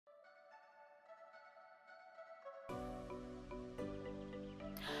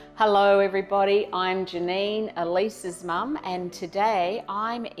Hello everybody, I'm Janene, Elise's mum, and today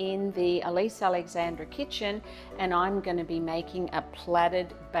I'm in the Elise Alexandra kitchen and I'm going to be making a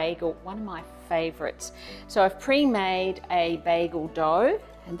plaited bagel, one of my favourites. So I've pre-made a bagel dough,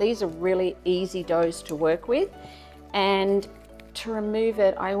 and these are really easy doughs to work with. And to remove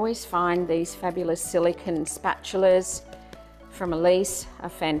it, I always find these fabulous silicone spatulas from Elise are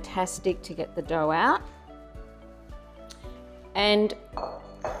fantastic to get the dough out. And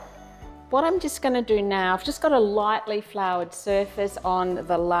what I'm just going to do now, I've just got a lightly floured surface on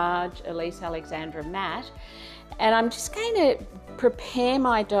the large Elise Alexandra mat, and I'm just going to prepare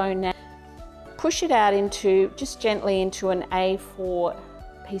my dough now. Push it out into, just gently into an A4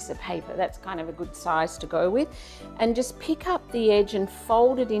 piece of paper. That's kind of a good size to go with. And just pick up the edge and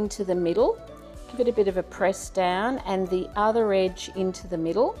fold it into the middle. Give it a bit of a press down and the other edge into the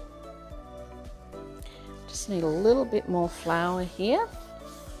middle. Just need a little bit more flour here.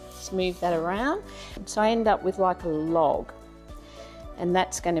 Smooth that around. So I end up with like a log, and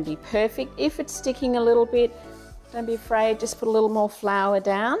that's going to be perfect. If it's sticking a little bit, don't be afraid, just put a little more flour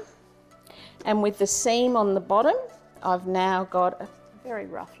down. And with the seam on the bottom, I've now got a very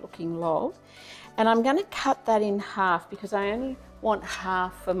rough looking log, and I'm going to cut that in half because I only want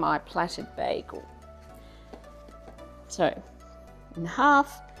half for my plaited bagel. So in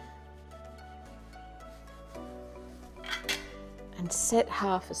half, and set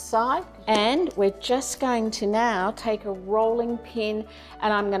half aside. And we're just going to now take a rolling pin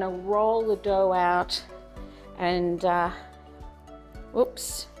and I'm going to roll the dough out. And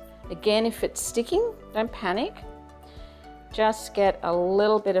whoops, again, if it's sticking, don't panic. Just get a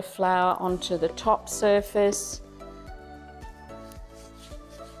little bit of flour onto the top surface.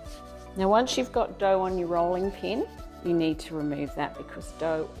 Now once you've got dough on your rolling pin, you need to remove that because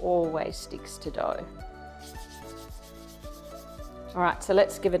dough always sticks to dough. All right, so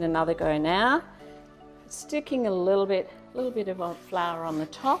let's give it another go now. Sticking a little bit of flour on the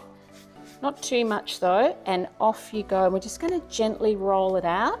top, not too much though, and off you go. We're just going to gently roll it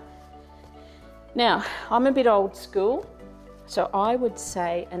out. Now, I'm a bit old school, so I would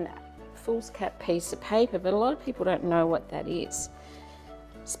say a fool's cap piece of paper, but a lot of people don't know what that is.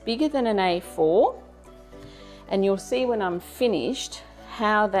 It's bigger than an A4, and you'll see when I'm finished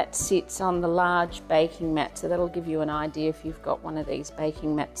how that sits on the large baking mat, so that'll give you an idea if you've got one of these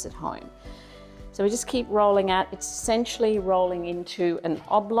baking mats at home. So we just keep rolling out. It's essentially rolling into an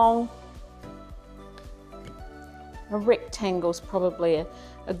oblong. A rectangle is probably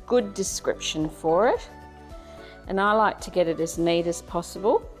a good description for it, and I like to get it as neat as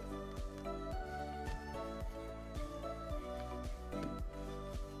possible.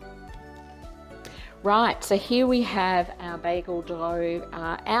 Right, so here we have our bagel dough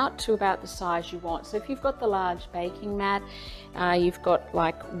out to about the size you want. So if you've got the large baking mat, you've got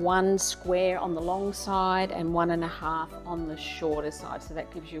like 1 square on the long side and 1.5 on the shorter side. So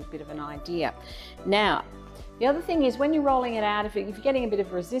that gives you a bit of an idea. Now, the other thing is when you're rolling it out, if you're getting a bit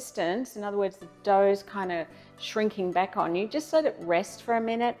of resistance, in other words, the dough's kind of shrinking back on you, just let it rest for a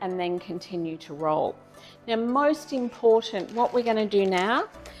minute and then continue to roll. Now, most important, what we're going to do now,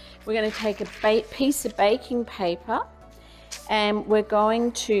 we're going to take a piece of baking paper and we're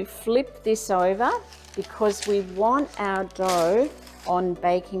going to flip this over because we want our dough on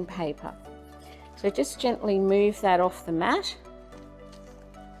baking paper. So just gently move that off the mat.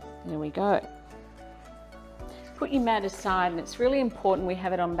 There we go. Put your mat aside, and it's really important we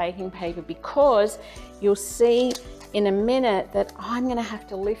have it on baking paper because you'll see in a minute that I'm going to have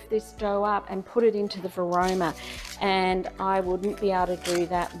to lift this dough up and put it into the varoma, and I wouldn't be able to do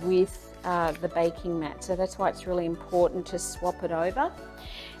that with the baking mat. So that's why it's really important to swap it over.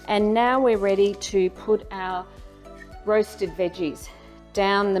 And now we're ready to put our roasted veggies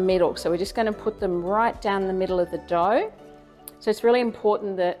down the middle. So we're just going to put them right down the middle of the dough. So it's really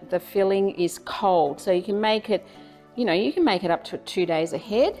important that the filling is cold. So you can make it, you can make it up to 2 days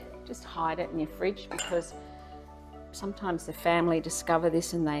ahead. Just hide it in your fridge because sometimes the family discover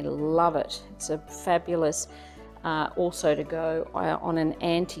this and they love it. It's a fabulous also to go on an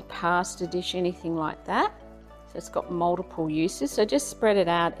anti-pasta dish, anything like that. So it's got multiple uses. So just spread it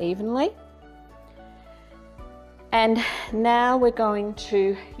out evenly. And now we're going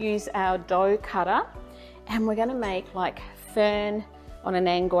to use our dough cutter and we're going to make like fern on an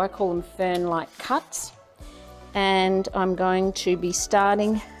angle. I call them fern-like cuts. And I'm going to be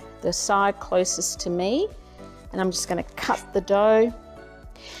starting the side closest to me. And I'm just going to cut the dough.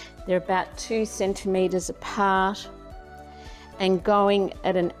 They're about 2 centimeters apart and going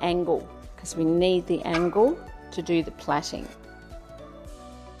at an angle because we need the angle to do the plaiting.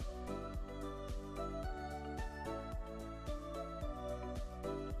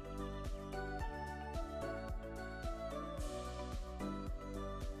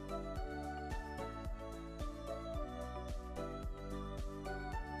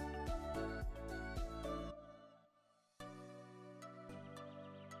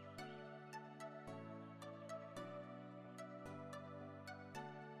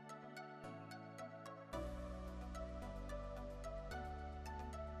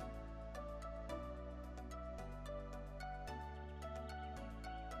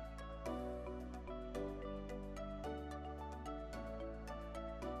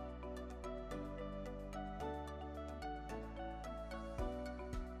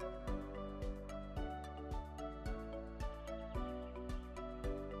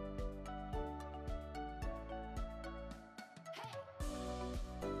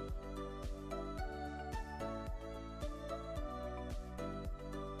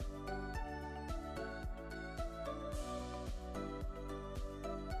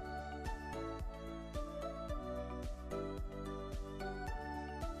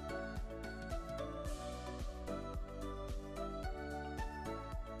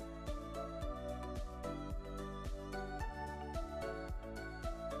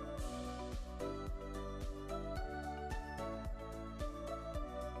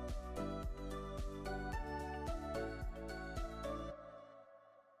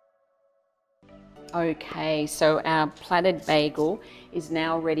 Okay, so our plaited bagel is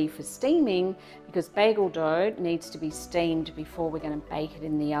now ready for steaming because bagel dough needs to be steamed before we're going to bake it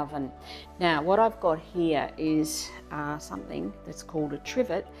in the oven. Now, what I've got here is something that's called a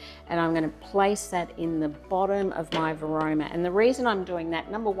trivet, and I'm going to place that in the bottom of my varoma. And the reason I'm doing that,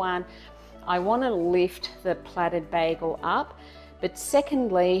 number one, I want to lift the plaited bagel up. But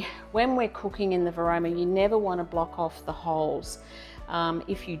secondly, when we're cooking in the varoma, you never want to block off the holes.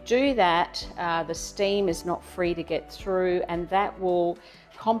 If you do that, the steam is not free to get through, and that will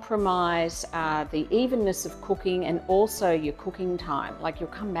compromise the evenness of cooking and also your cooking time. Like, you'll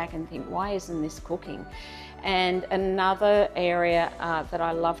come back and think, why isn't this cooking? And another area that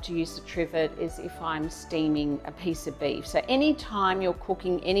I love to use the trivet is if I'm steaming a piece of beef. So anytime you're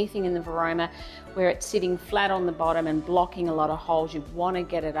cooking anything in the varoma where it's sitting flat on the bottom and blocking a lot of holes, you want to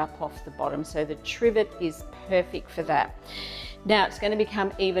get it up off the bottom. So the trivet is perfect for that. Now it's going to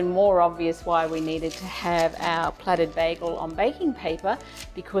become even more obvious why we needed to have our plaited bagel on baking paper,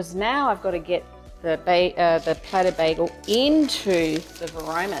 because now I've got to get the plaited bagel into the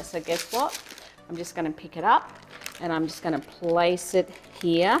varoma. So guess what? I'm just going to pick it up and I'm just going to place it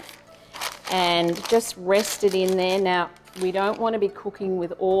here and just rest it in there. Now, we don't want to be cooking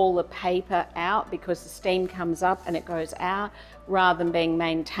with all the paper out because the steam comes up and it goes out, rather than being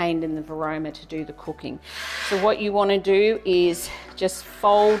maintained in the varoma to do the cooking. So what you want to do is just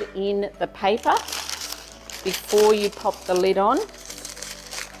fold in the paper before you pop the lid on.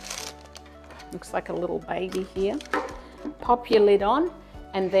 Looks like a little baby here. Pop your lid on,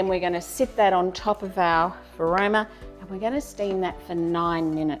 and then we're going to sit that on top of our varoma, and we're going to steam that for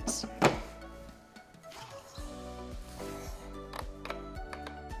 9 minutes.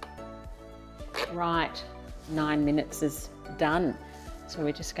 Right, 9 minutes is done. So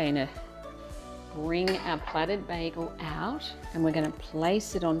we're just going to bring our plaited bagel out and we're going to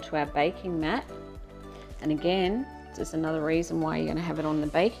place it onto our baking mat. And again, this is another reason why you're going to have it on the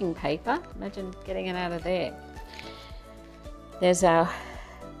baking paper. Imagine getting it out of there. There's our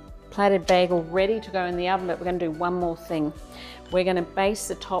plaited bagel ready to go in the oven, but we're going to do one more thing. We're going to base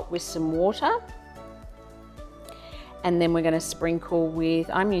the top with some water, and then we're going to sprinkle with,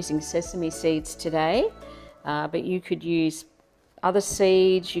 I'm using sesame seeds today, but you could use other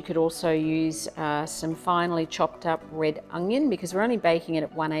seeds. You could also use some finely chopped up red onion, because we're only baking it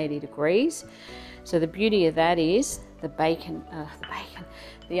at 180 degrees. So the beauty of that is the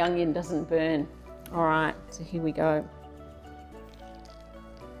onion doesn't burn. All right, so here we go.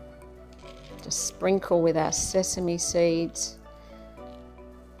 Just sprinkle with our sesame seeds.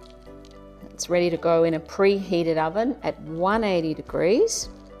 It's ready to go in a preheated oven at 180 degrees,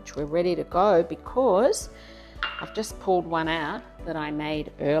 which we're ready to go because I've just pulled one out that I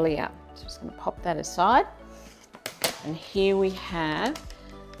made earlier. So I'm just going to pop that aside. And here we have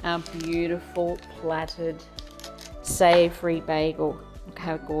our beautiful plaited savory bagel. Look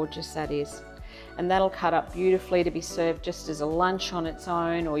how gorgeous that is. And that'll cut up beautifully to be served just as a lunch on its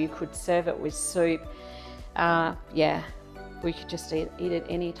own, or you could serve it with soup. Yeah. We could just eat it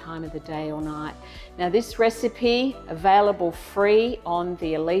any time of the day or night. Now, this recipe available free on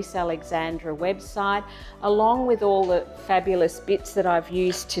the Elise Alexandra website, along with all the fabulous bits that I've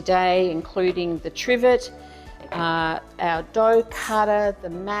used today, including the trivet, our dough cutter, the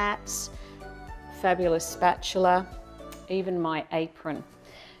mats, fabulous spatula, even my apron.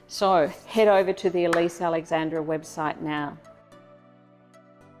 So head over to the Elise Alexandra website now.